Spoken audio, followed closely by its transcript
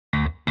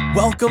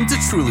Welcome to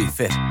Truly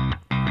Fit.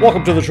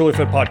 Welcome to the Truly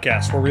Fit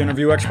Podcast, where we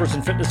interview experts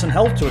in fitness and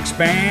health to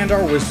expand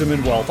our wisdom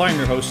and wealth. I'm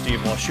your host, Steve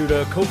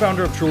Washuta,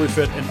 co-founder of Truly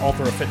Fit and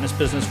author of Fitness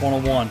Business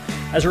 101.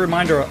 As a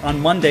reminder, on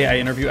Monday, I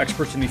interview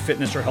experts in the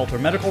fitness or health or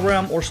medical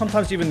realm, or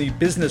sometimes even the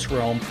business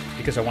realm,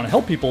 because I want to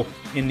help people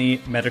in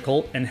the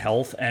medical and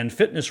health and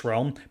fitness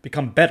realm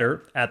become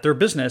better at their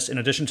business. In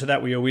addition to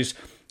that, we always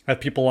have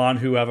people on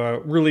who have a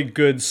really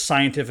good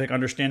scientific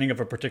understanding of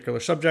a particular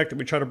subject that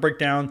we try to break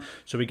down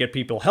so we get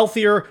people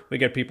healthier, we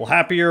get people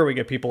happier, we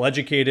get people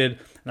educated,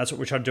 and that's what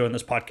we try to do in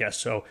this podcast.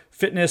 So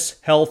fitness,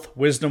 health,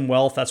 wisdom,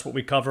 wealth, that's what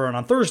we cover. And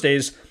on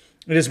Thursdays,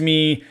 it is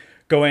me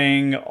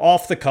going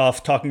off the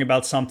cuff, talking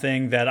about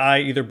something that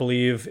I either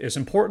believe is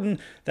important,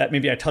 that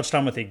maybe I touched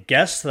on with a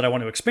guest that I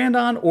want to expand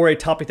on, or a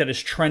topic that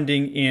is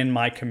trending in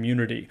my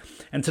community.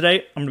 And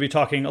today, I'm going to be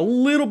talking a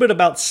little bit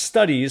about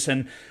studies.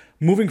 And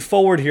moving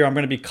forward here, I'm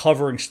going to be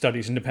covering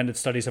studies, independent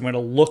studies. I'm going to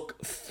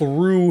look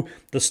through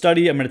the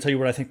study. I'm going to tell you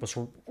what I think was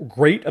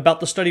great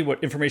about the study,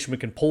 what information we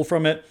can pull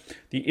from it,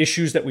 the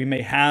issues that we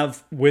may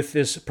have with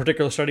this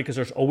particular study, because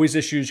there's always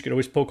issues. You could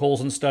always poke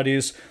holes in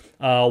studies,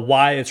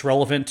 why it's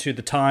relevant to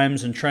the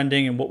times and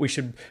trending, and what we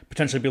should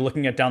potentially be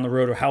looking at down the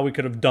road, or how we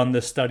could have done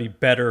this study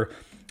better.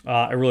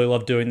 I really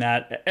love doing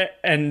that.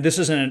 And this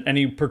isn't in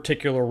any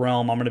particular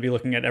realm. I'm going to be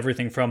looking at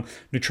everything from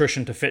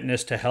nutrition to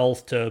fitness to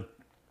health to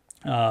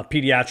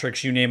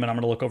pediatrics, you name it. I'm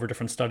going to look over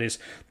different studies.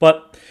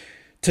 But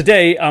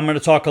today, I'm going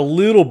to talk a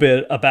little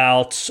bit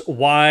about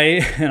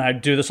why, and I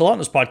do this a lot in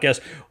this podcast,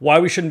 why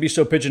we shouldn't be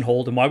so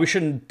pigeonholed and why we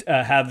shouldn't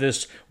have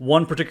this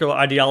one particular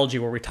ideology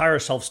where we tie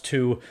ourselves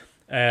to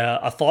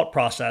a thought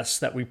process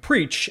that we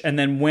preach. And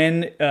then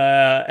when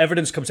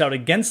evidence comes out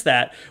against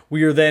that,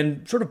 we are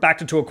then sort of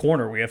backed into a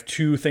corner. We have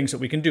two things that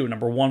we can do.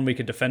 Number one, we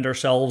can defend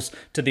ourselves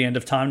to the end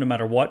of time, no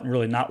matter what, and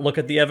really not look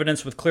at the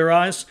evidence with clear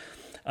eyes.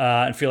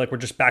 And feel like we're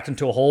just backed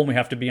into a hole and we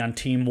have to be on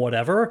team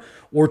whatever.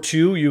 Or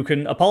two, you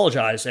can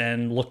apologize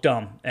and look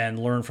dumb and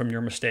learn from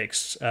your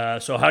mistakes.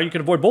 So how you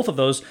can avoid both of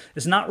those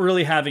is not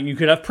really having, you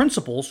could have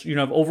principles, you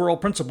know, have overall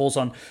principles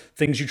on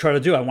things you try to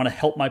do. I want to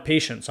help my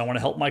patients. I want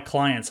to help my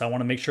clients. I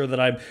want to make sure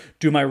that I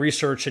do my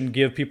research and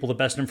give people the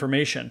best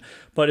information.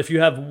 But if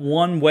you have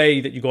one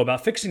way that you go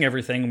about fixing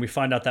everything and we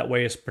find out that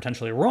way is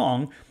potentially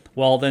wrong,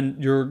 well, then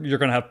you're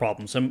going to have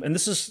problems. And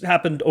this has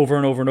happened over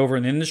and over and over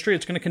in the industry.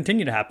 It's going to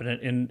continue to happen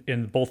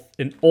in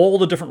all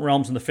the different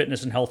realms in the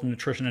fitness and health and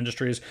nutrition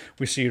industries.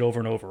 We see it over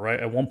and over, right?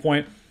 At one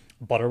point,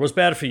 butter was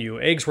bad for you.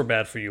 Eggs were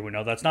bad for you. We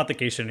know that's not the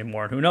case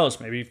anymore. And who knows,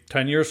 maybe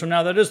 10 years from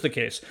now, that is the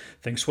case.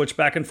 Things switch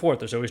back and forth.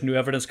 There's always new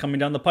evidence coming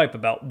down the pipe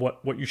about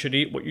what you should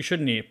eat, what you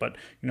shouldn't eat. But,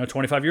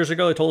 25 years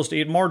ago, they told us to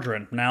eat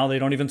margarine. Now they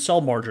don't even sell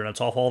margarine.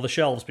 It's off all the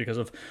shelves because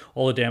of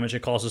all the damage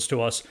it causes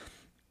to us.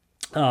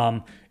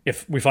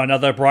 If we find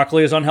out that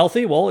broccoli is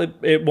unhealthy, well,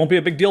 it won't be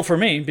a big deal for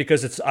me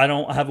because I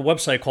don't have a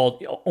website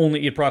called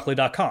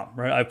onlyeatbroccoli.com,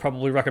 right? I've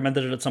probably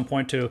recommended it at some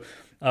point to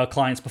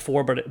clients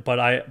before, but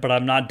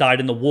I'm not dyed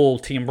in the wool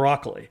team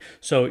broccoli.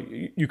 So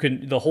you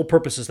can, the whole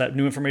purpose is that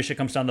new information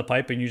comes down the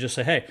pipe and you just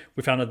say, hey,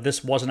 we found that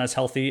this wasn't as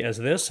healthy as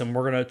this, and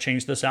we're going to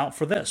change this out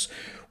for this.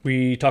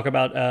 We talk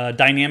about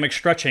dynamic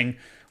stretching.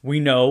 We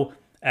know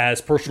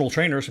as personal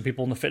trainers and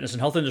people in the fitness and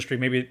health industry,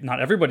 maybe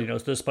not everybody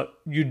knows this, but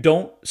you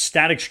don't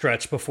static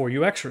stretch before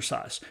you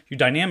exercise. You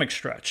dynamic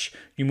stretch.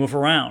 You move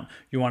around.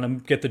 You want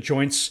to get the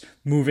joints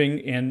moving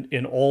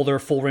in all their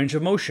full range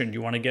of motion.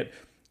 You want to get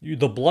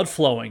the blood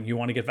flowing. You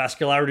want to get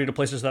vascularity to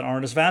places that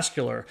aren't as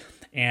vascular.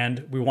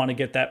 And we want to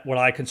get that, what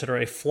I consider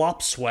a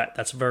flop sweat.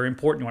 That's very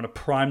important. You want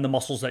to prime the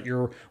muscles that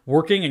you're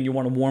working, and you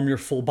want to warm your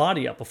full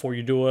body up before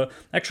you do a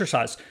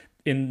exercise.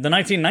 In the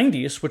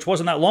 1990s, which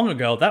wasn't that long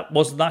ago, that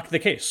was not the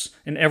case.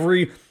 In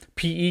every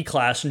PE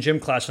class and gym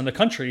class in the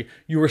country,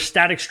 you were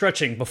static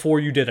stretching before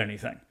you did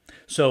anything.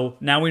 So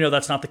now we know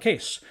that's not the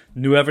case.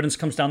 New evidence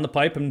comes down the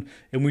pipe, and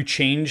we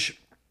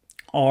change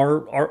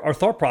our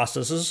thought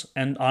processes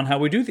and on how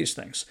we do these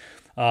things.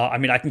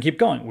 I can keep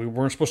going. We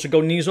weren't supposed to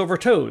go knees over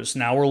toes.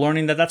 Now we're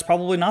learning that that's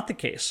probably not the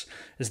case.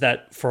 Is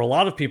that for a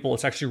lot of people,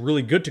 it's actually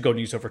really good to go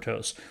knees over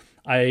toes.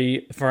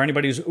 For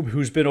anybody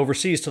who's been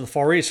overseas to the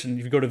Far East, and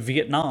if you go to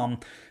Vietnam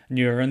and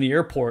you're in the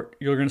airport,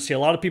 you're going to see a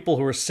lot of people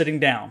who are sitting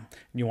down.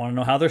 And you want to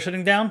know how they're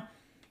sitting down?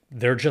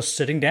 They're just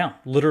sitting down.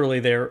 Literally,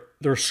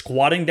 they're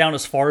squatting down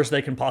as far as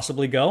they can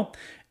possibly go.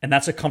 And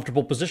that's a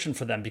comfortable position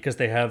for them because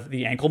they have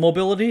the ankle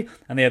mobility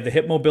and they have the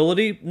hip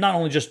mobility, not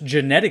only just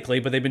genetically,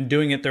 but they've been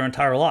doing it their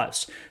entire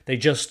lives. They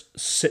just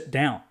sit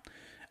down.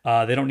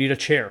 They don't need a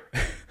chair.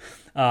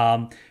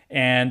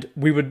 And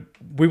we would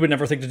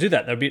never think to do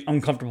that. That would be an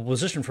uncomfortable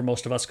position for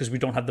most of us because we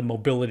don't have the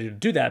mobility to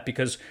do that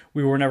because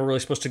we were never really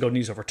supposed to go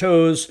knees over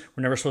toes.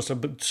 We're never supposed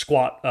to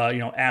squat,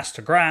 ass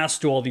to grass,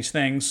 do all these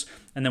things.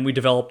 And then we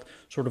developed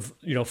sort of,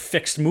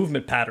 fixed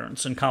movement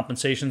patterns and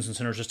compensations and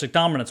synergistic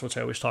dominance, which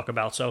I always talk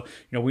about. So,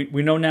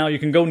 we know now you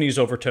can go knees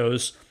over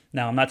toes.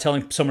 Now, I'm not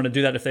telling someone to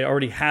do that if they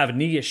already have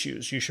knee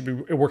issues. You should be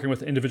working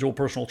with an individual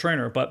personal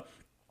trainer, but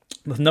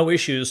with no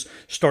issues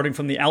starting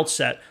from the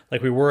outset,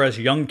 like we were as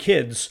young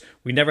kids.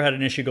 We never had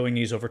an issue going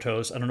knees over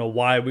toes. I don't know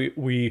why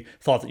we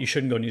thought that you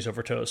shouldn't go knees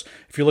over toes.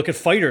 If you look at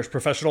fighters,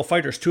 professional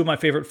fighters, two of my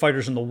favorite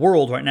fighters in the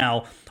world right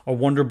now are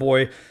Wonder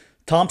Boy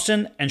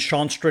Thompson and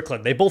Sean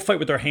Strickland. They both fight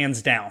with their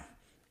hands down.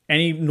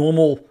 Any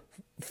normal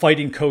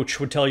fighting coach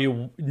would tell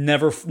you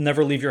never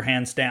leave your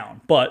hands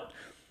down. But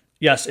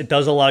yes, it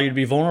does allow you to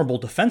be vulnerable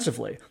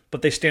defensively,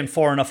 but they stand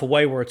far enough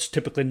away where it's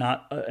typically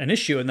not an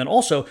issue. And then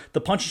also,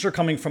 the punches are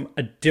coming from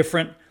a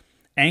different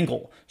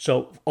angle.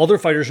 So other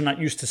fighters are not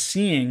used to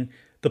seeing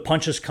the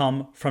punches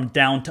come from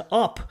down to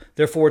up.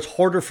 Therefore, it's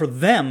harder for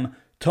them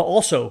to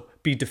also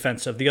be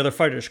defensive, the other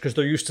fighters, because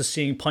they're used to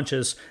seeing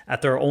punches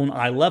at their own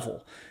eye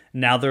level.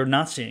 Now they're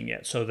not seeing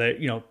it. So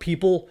that,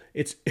 people,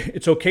 it's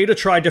okay to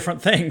try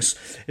different things.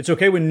 It's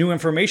okay when new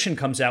information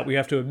comes out. We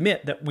have to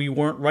admit that we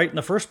weren't right in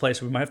the first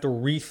place. We might have to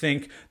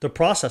rethink the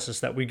processes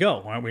that we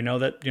go. Right? We know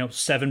that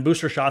 7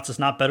 booster shots is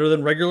not better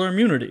than regular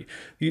immunity.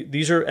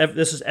 This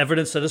is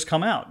evidence that has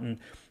come out, and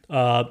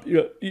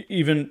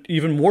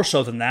even more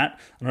so than that.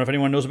 I don't know if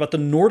anyone knows about the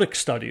Nordic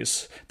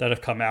studies that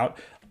have come out.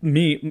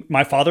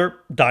 My father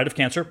died of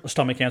cancer, a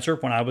stomach cancer,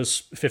 when I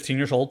was 15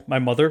 years old. My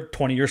mother,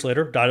 20 years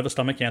later, died of a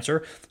stomach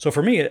cancer. So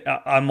for me,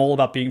 I'm all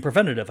about being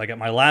preventative. I get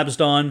my labs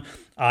done.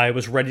 I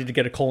was ready to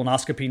get a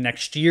colonoscopy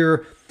next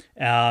year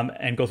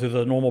and go through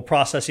the normal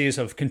processes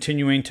of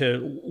continuing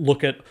to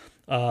look at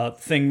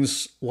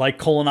things like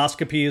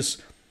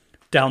colonoscopies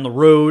down the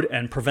road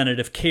and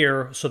preventative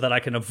care so that I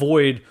can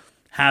avoid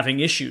having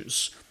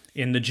issues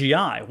in the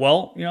GI.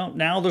 Well,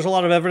 now there's a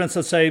lot of evidence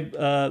that say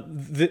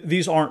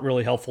these aren't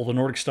really helpful. The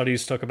Nordic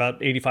studies took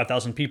about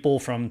 85,000 people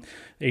from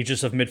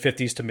ages of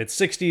mid-50s to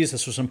mid-60s.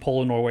 This was in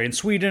Poland, Norway, and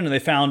Sweden, and they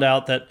found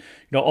out that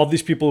of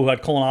these people who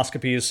had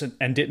colonoscopies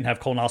and didn't have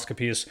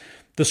colonoscopies,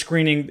 the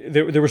screening,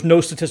 there was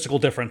no statistical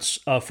difference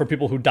for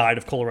people who died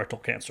of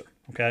colorectal cancer.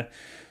 Okay,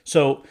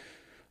 so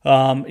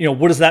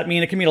what does that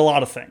mean? It can mean a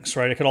lot of things,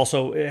 right?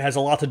 It has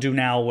a lot to do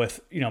now with,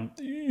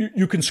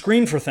 you can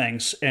screen for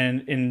things.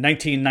 And in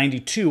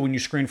 1992, when you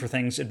screen for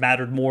things, it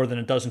mattered more than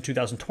it does in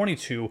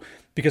 2022,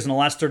 because in the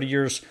last 30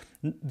 years,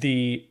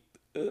 the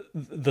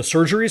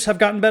surgeries have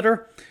gotten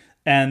better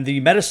and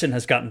the medicine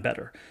has gotten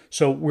better.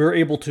 So we're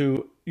able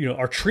to,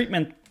 our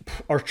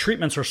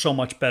treatments are so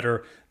much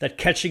better that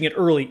catching it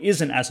early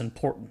isn't as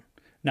important.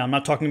 Now, I'm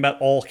not talking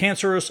about all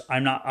cancers.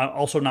 I'm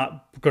also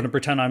not going to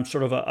pretend I'm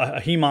sort of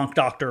a hemonc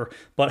doctor,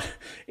 but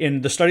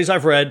in the studies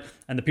I've read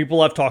and the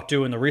people I've talked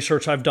to and the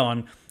research I've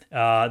done,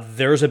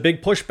 there's a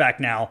big pushback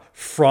now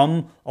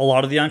from a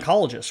lot of the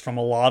oncologists, from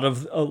a lot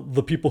of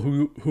the people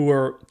who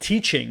are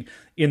teaching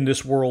in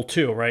this world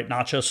too, right?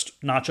 Not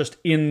just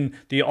in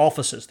the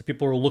offices, the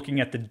people who are looking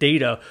at the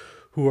data,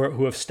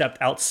 who have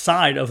stepped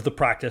outside of the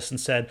practice and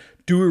said,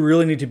 do we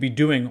really need to be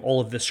doing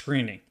all of this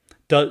screening?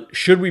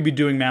 Should we be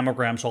doing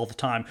mammograms all the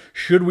time?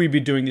 Should we be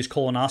doing these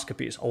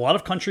colonoscopies? A lot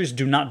of countries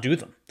do not do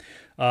them.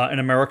 In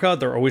America,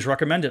 they're always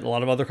recommended. A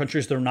lot of other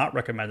countries, they're not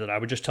recommended. I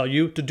would just tell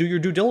you to do your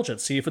due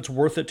diligence. See if it's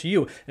worth it to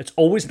you. It's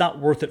always not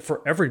worth it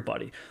for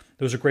everybody.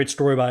 There was a great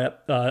story by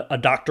a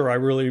doctor I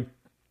really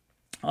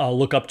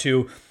look up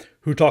to,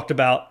 who talked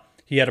about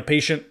he had a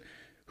patient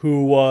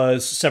who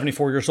was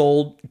 74 years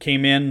old,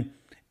 came in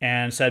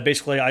and said,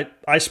 basically,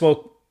 I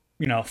smoke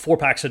 4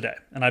 packs a day.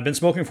 And I've been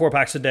smoking 4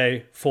 packs a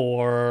day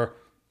for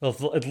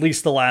at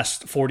least the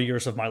last 40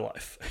 years of my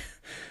life.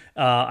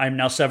 I'm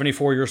now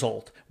 74 years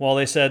old. Well,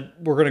 they said,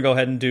 we're going to go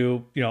ahead and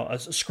do, a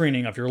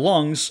screening of your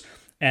lungs.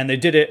 And they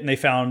did it, and they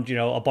found,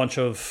 a bunch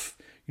of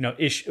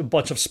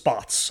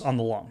spots on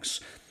the lungs.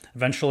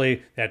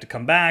 Eventually, they had to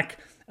come back.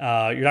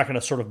 You're not going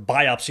to sort of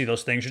biopsy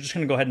those things. You're just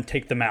going to go ahead and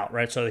take them out,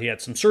 right? So he had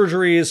some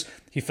surgeries.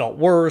 He felt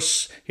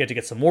worse. He had to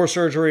get some more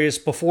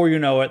surgeries. Before you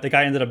know it, the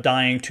guy ended up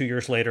dying 2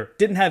 years later.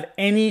 Didn't have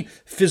any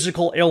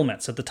physical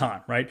ailments at the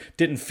time, right?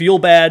 Didn't feel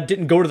bad.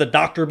 Didn't go to the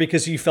doctor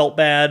because he felt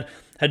bad.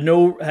 Had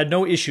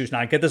no issues. Now,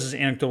 I get this as an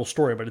anecdotal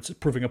story, but it's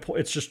proving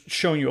it's just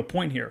showing you a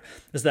point here,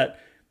 is that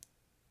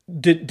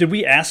Did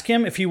we ask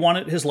him if he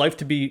wanted his life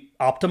to be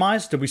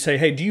optimized? Did we say,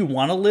 hey, do you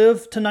want to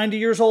live to 90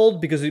 years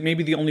old? Because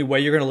maybe the only way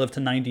you're going to live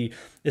to 90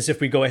 is if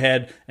we go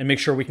ahead and make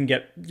sure we can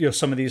get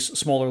some of these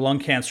smaller lung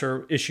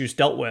cancer issues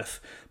dealt with.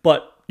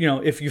 But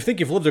if you think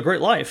you've lived a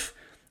great life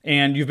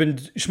and you've been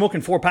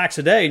smoking 4 packs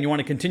a day and you want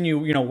to continue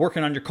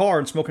working on your car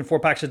and smoking 4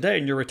 packs a day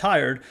and you're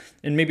retired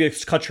and maybe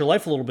it's cut your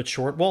life a little bit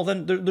short, well,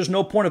 then there's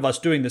no point of us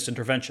doing this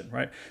intervention,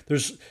 right?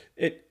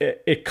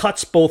 It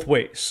cuts both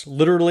ways,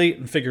 literally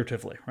and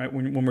figuratively, right?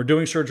 When we're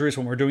doing surgeries,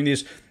 when we're doing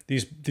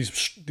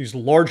these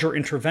larger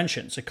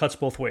interventions, it cuts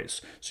both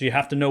ways. So you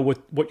have to know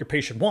what your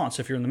patient wants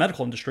if you're in the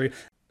medical industry.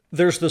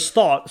 There's this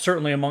thought,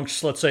 certainly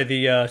amongst, let's say,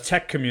 the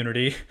tech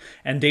community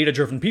and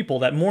data-driven people,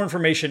 that more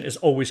information is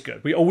always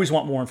good. We always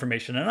want more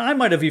information. And I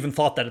might have even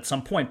thought that at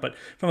some point, but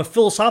from a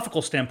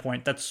philosophical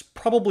standpoint, that's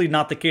probably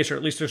not the case, or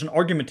at least there's an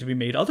argument to be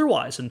made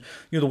otherwise. And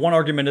the one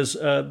argument is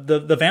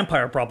the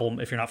vampire problem,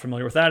 if you're not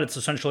familiar with that. It's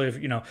essentially,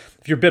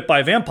 if you're bit by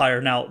a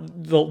vampire, now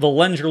the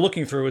lens you're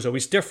looking through is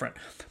always different.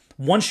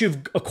 Once you've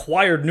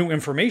acquired new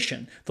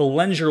information, the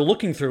lens you're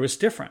looking through is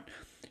different.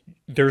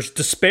 there's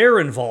despair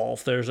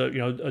involved. There's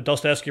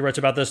Dostoevsky writes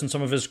about this in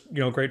some of his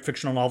great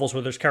fictional novels,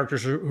 where there's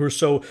characters who are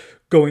so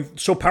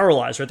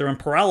paralyzed, right? They're in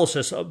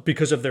paralysis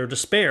because of their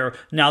despair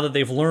now that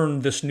they've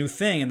learned this new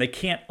thing and they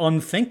can't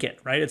unthink it,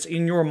 right? It's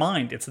in your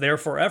mind. It's there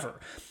forever.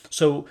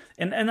 So,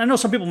 and I know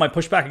some people might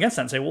push back against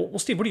that and say, well,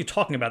 Steve, what are you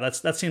talking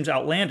about? That seems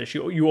outlandish.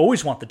 You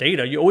always want the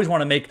data. You always want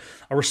to make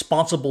a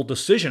responsible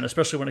decision,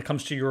 especially when it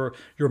comes to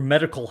your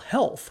medical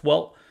health.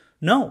 Well,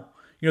 no.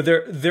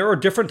 There are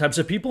different types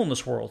of people in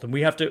this world, and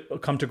we have to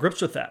come to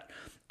grips with that.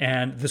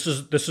 And this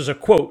is a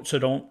quote, so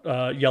don't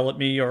yell at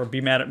me or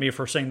be mad at me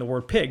for saying the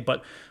word pig.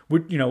 But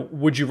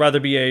would you rather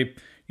be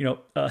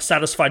a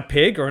satisfied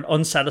pig or an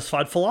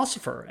unsatisfied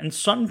philosopher? And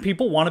some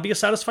people want to be a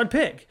satisfied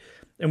pig.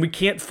 And we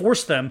can't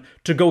force them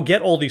to go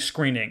get all these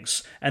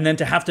screenings and then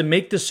to have to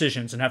make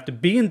decisions and have to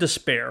be in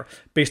despair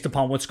based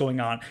upon what's going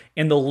on.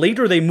 And the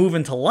later they move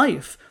into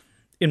life,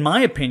 in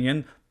my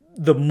opinion,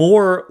 the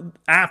more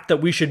apt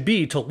that we should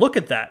be to look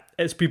at that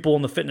as people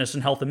in the fitness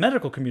and health and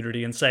medical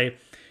community and say,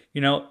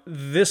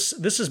 this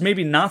is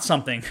maybe not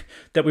something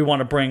that we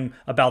want to bring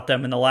about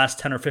them in the last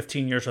 10 or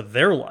 15 years of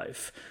their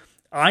life.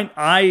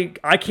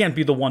 I can't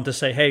be the one to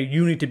say, hey,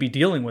 you need to be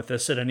dealing with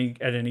this at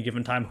any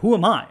given time. Who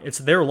am I? It's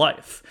their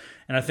life.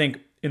 And I think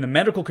in the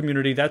medical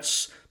community,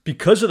 that's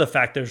because of the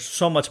fact there's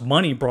so much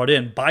money brought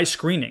in by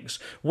screenings.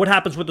 What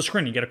happens with the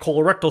screening? You get a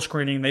colorectal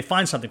screening and they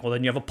find something. Well,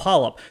 then you have a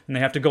polyp and they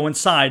have to go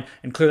inside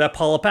and clear that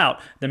polyp out.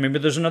 Then maybe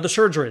there's another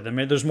surgery. Then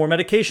maybe there's more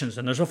medications.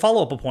 Then there's a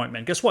follow-up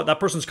appointment. Guess what? That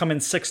person's come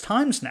in 6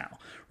 times now,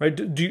 right?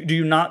 Do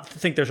you not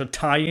think there's a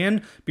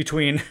tie-in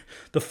between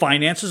the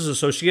finances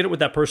associated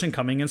with that person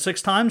coming in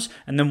 6 times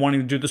and then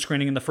wanting to do the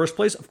screening in the first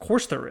place? Of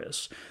course there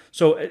is.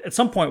 So at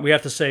some point we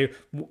have to say,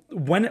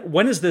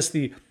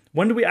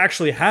 when do we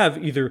actually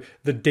have either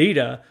the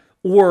data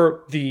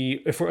or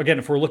if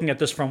we're looking at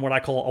this from what I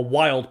call a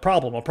wild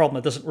problem, a problem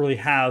that doesn't really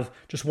have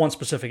just one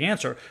specific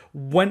answer,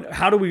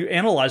 how do we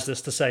analyze this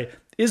to say,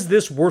 is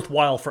this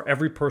worthwhile for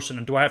every person?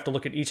 And do I have to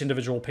look at each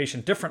individual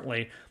patient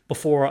differently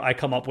before I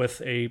come up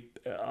with a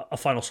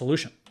final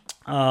solution?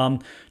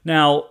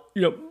 Now,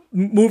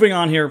 moving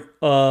on here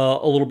a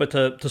little bit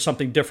to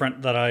something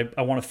different that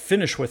I want to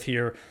finish with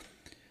here.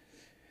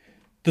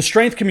 The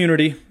strength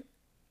community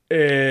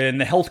in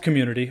the health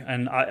community,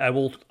 and I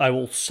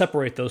will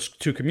separate those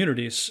two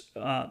communities,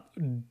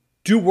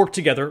 do work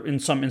together in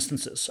some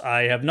instances.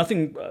 I have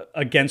nothing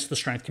against the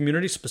strength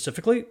community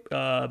specifically,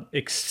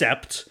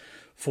 except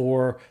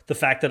for the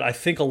fact that I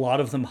think a lot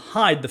of them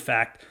hide the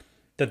fact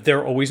that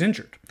they're always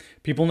injured.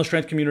 People in the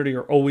strength community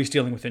are always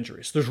dealing with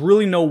injuries. There's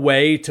really no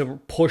way to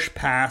push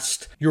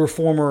past your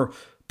former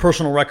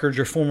personal records,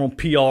 your former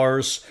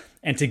PRs,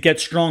 and to get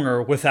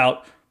stronger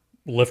without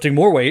lifting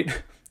more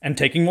weight and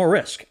taking more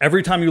risk.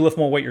 Every time you lift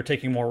more weight, you're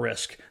taking more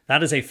risk.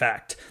 That is a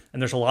fact. And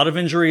there's a lot of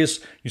injuries.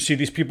 You see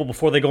these people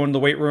before they go into the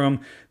weight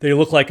room, they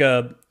look like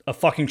a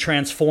fucking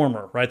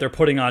transformer, right? They're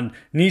putting on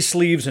knee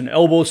sleeves and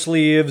elbow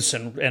sleeves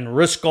and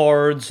wrist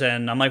guards.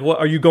 And I'm like, what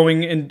are you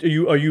going in?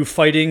 Are you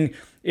fighting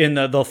in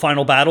the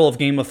final battle of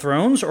Game of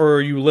Thrones, or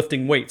are you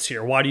lifting weights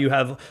here? Why do you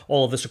have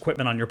all of this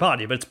equipment on your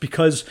body? But it's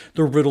because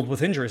they're riddled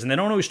with injuries, and they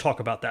don't always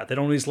talk about that. They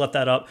don't always let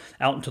that out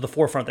into the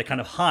forefront. They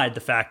kind of hide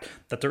the fact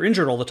that they're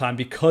injured all the time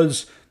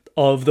because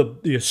of the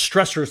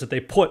stressors that they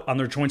put on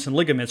their joints and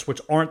ligaments,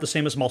 which aren't the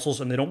same as muscles,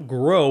 and they don't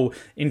grow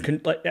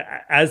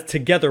as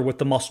together with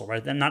the muscle,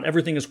 right? And not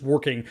everything is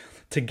working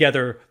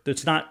together.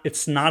 It's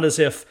not as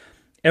if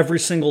every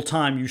single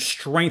time you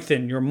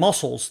strengthen your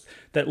muscles,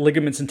 that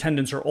ligaments and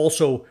tendons are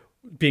also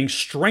being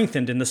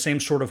strengthened in the same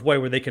sort of way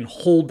where they can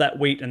hold that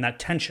weight and that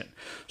tension.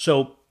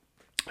 So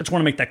I just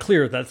want to make that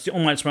clear.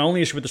 It's my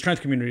only issue with the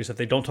strength community is that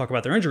they don't talk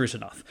about their injuries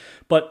enough.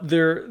 But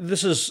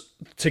this is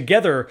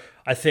together,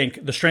 I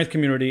think, the strength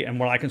community and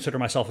what I consider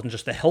myself in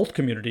just the health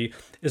community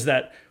is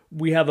that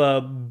we have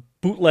a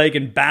bootleg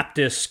and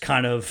Baptist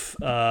kind of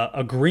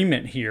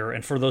agreement here.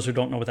 And for those who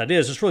don't know what that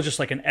is, it's really just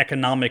like an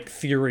economic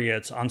theory.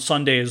 It's on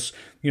Sundays,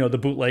 the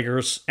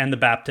bootleggers and the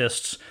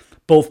Baptists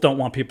both don't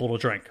want people to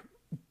drink.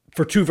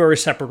 For two very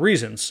separate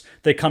reasons.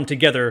 They come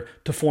together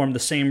to form the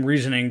same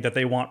reasoning that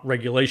they want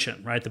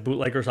regulation, right? The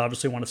bootleggers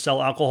obviously want to sell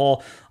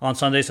alcohol on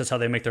Sundays. That's how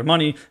they make their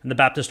money. And the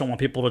Baptists don't want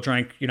people to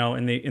drink,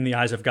 in the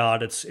eyes of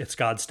God, it's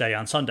God's day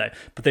on Sunday.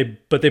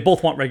 But they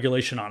both want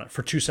regulation on it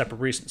for two separate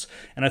reasons.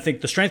 And I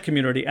think the strength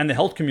community and the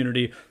health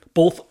community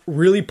both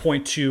really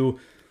point to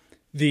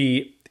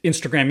the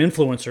Instagram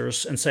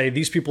influencers and say,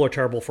 these people are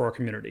terrible for our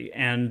community.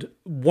 And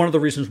one of the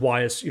reasons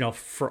why is,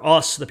 for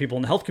us, the people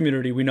in the health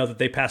community, we know that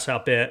they pass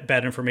out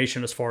bad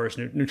information as far as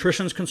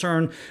nutrition is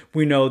concerned.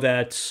 We know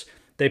that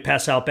they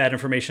pass out bad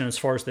information as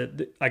far as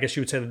I guess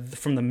you would say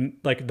from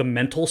the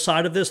mental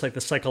side of this, like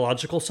the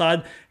psychological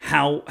side,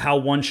 how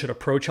one should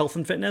approach health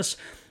and fitness.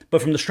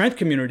 But from the strength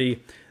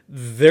community,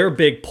 their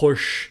big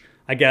push,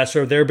 I guess,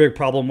 or their big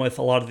problem with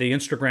a lot of the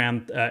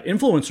Instagram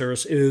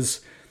influencers is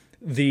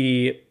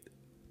the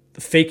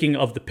faking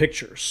of the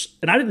pictures.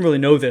 And I didn't really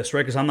know this,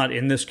 right? Because I'm not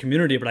in this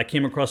community, but I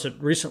came across it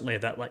recently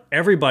that like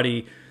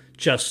everybody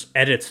just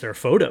edits their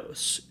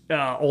photos,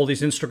 all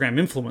these Instagram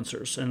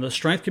influencers. And the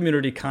strength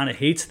community kind of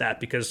hates that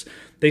because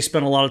they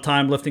spend a lot of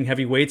time lifting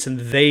heavy weights and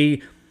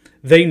they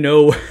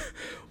know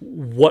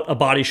what a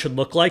body should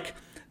look like.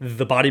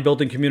 The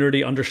bodybuilding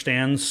community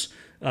understands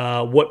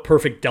what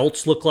perfect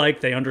delts look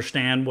like. They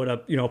understand what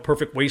a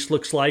perfect waist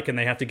looks like, and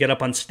they have to get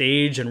up on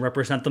stage and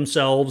represent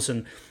themselves.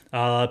 And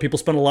people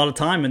spend a lot of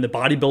time in the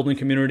bodybuilding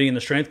community and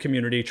the strength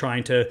community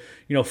trying to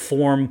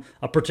form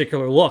a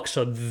particular look.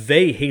 So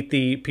they hate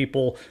the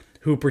people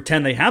who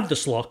pretend they have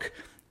this look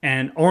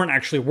and aren't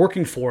actually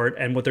working for it.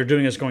 And what they're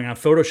doing is going on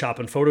Photoshop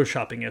and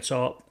photoshopping it.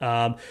 So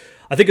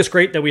I think it's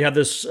great that we have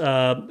this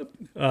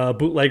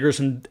bootleggers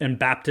and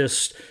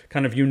Baptists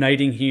kind of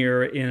uniting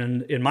here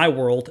in my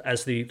world,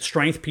 as the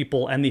strength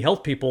people and the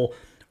health people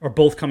are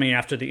both coming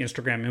after the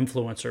Instagram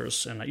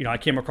influencers. And, I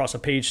came across a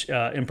page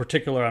in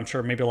particular. I'm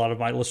sure maybe a lot of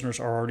my listeners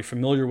are already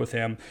familiar with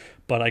him,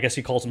 but I guess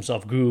he calls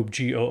himself Goob,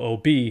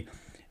 Goob.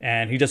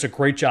 And he does a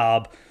great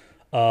job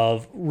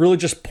of really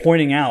just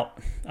pointing out,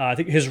 I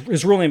think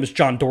his real name is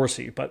John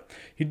Dorsey, but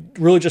he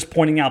really just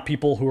pointing out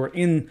people who are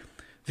in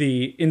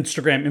the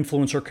Instagram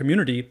influencer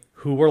community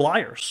who are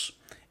liars,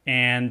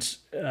 and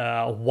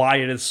why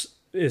it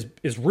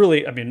is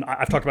really, I mean,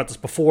 I've talked about this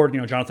before,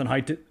 Jonathan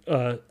Haidt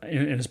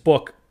in his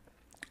book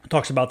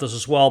talks about this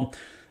as well,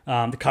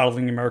 The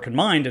Coddling the American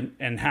Mind,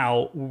 and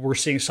how we're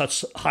seeing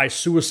such high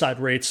suicide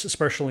rates,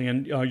 especially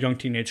in young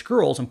teenage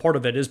girls. And part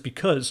of it is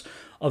because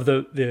of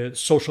the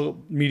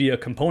social media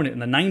component. In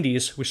the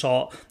 90s, we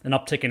saw an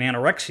uptick in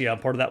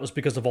anorexia. Part of that was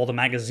because of all the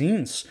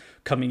magazines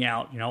coming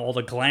out, all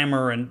the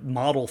glamour and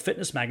model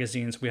fitness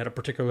magazines. We had a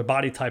particular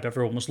body type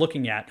everyone was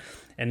looking at.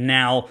 And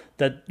now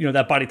that,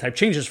 that body type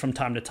changes from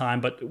time to time,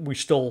 but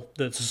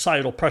the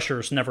societal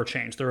pressures never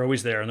change. They're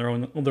always there,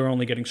 and they're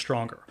only getting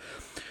stronger.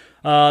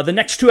 The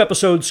next 2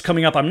 episodes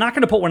coming up, I'm not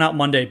going to put one out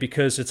Monday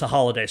because it's a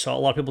holiday, so a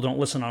lot of people don't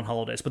listen on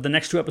holidays. But the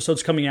next 2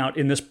 episodes coming out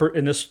in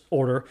this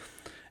order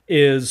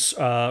is,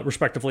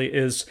 respectively,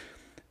 is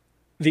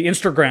the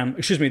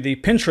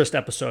Pinterest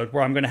episode,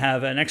 where I'm going to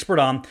have an expert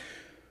on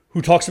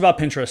who talks about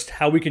Pinterest,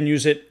 how we can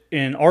use it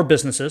in our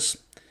businesses,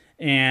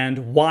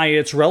 and why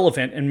it's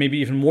relevant, and maybe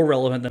even more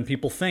relevant than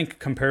people think,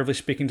 comparatively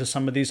speaking, to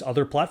some of these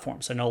other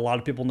platforms. I know a lot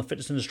of people in the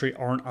fitness industry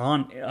aren't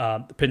on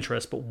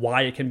Pinterest, but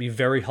why it can be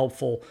very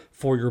helpful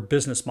for your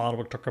business model.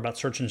 We'll talk about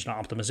search engine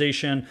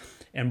optimization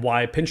and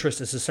why Pinterest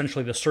is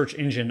essentially the search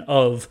engine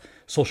of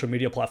social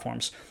media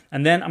platforms.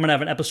 And then I'm going to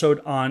have an episode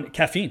on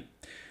caffeine.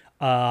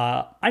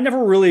 I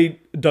never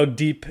really dug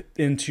deep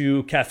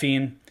into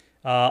caffeine.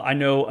 I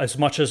know as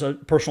much as a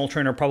personal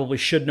trainer probably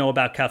should know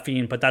about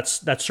caffeine, but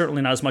that's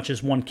certainly not as much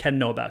as one can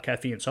know about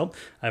caffeine. So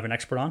I have an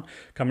expert on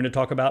coming to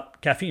talk about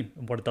caffeine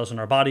and what it does in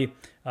our body,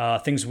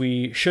 things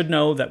we should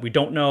know that we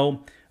don't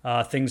know,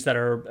 things that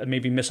are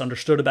maybe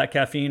misunderstood about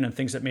caffeine, and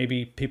things that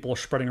maybe people are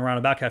spreading around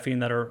about caffeine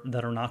that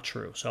are not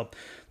true. So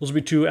those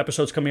will be 2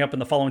 episodes coming up in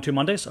the following 2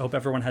 Mondays. I hope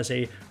everyone has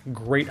a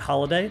great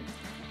holiday.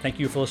 Thank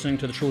you for listening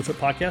to the Truly Fit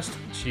Podcast.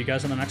 See you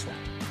guys on the next one.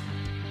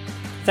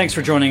 Thanks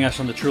for joining us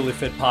on the Truly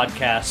Fit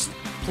Podcast.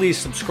 Please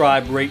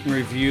subscribe, rate, and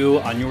review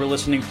on your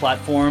listening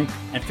platform,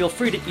 and feel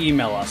free to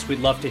email us. We'd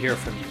love to hear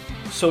from you.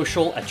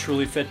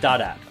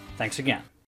 social@trulyfit.app. Thanks again.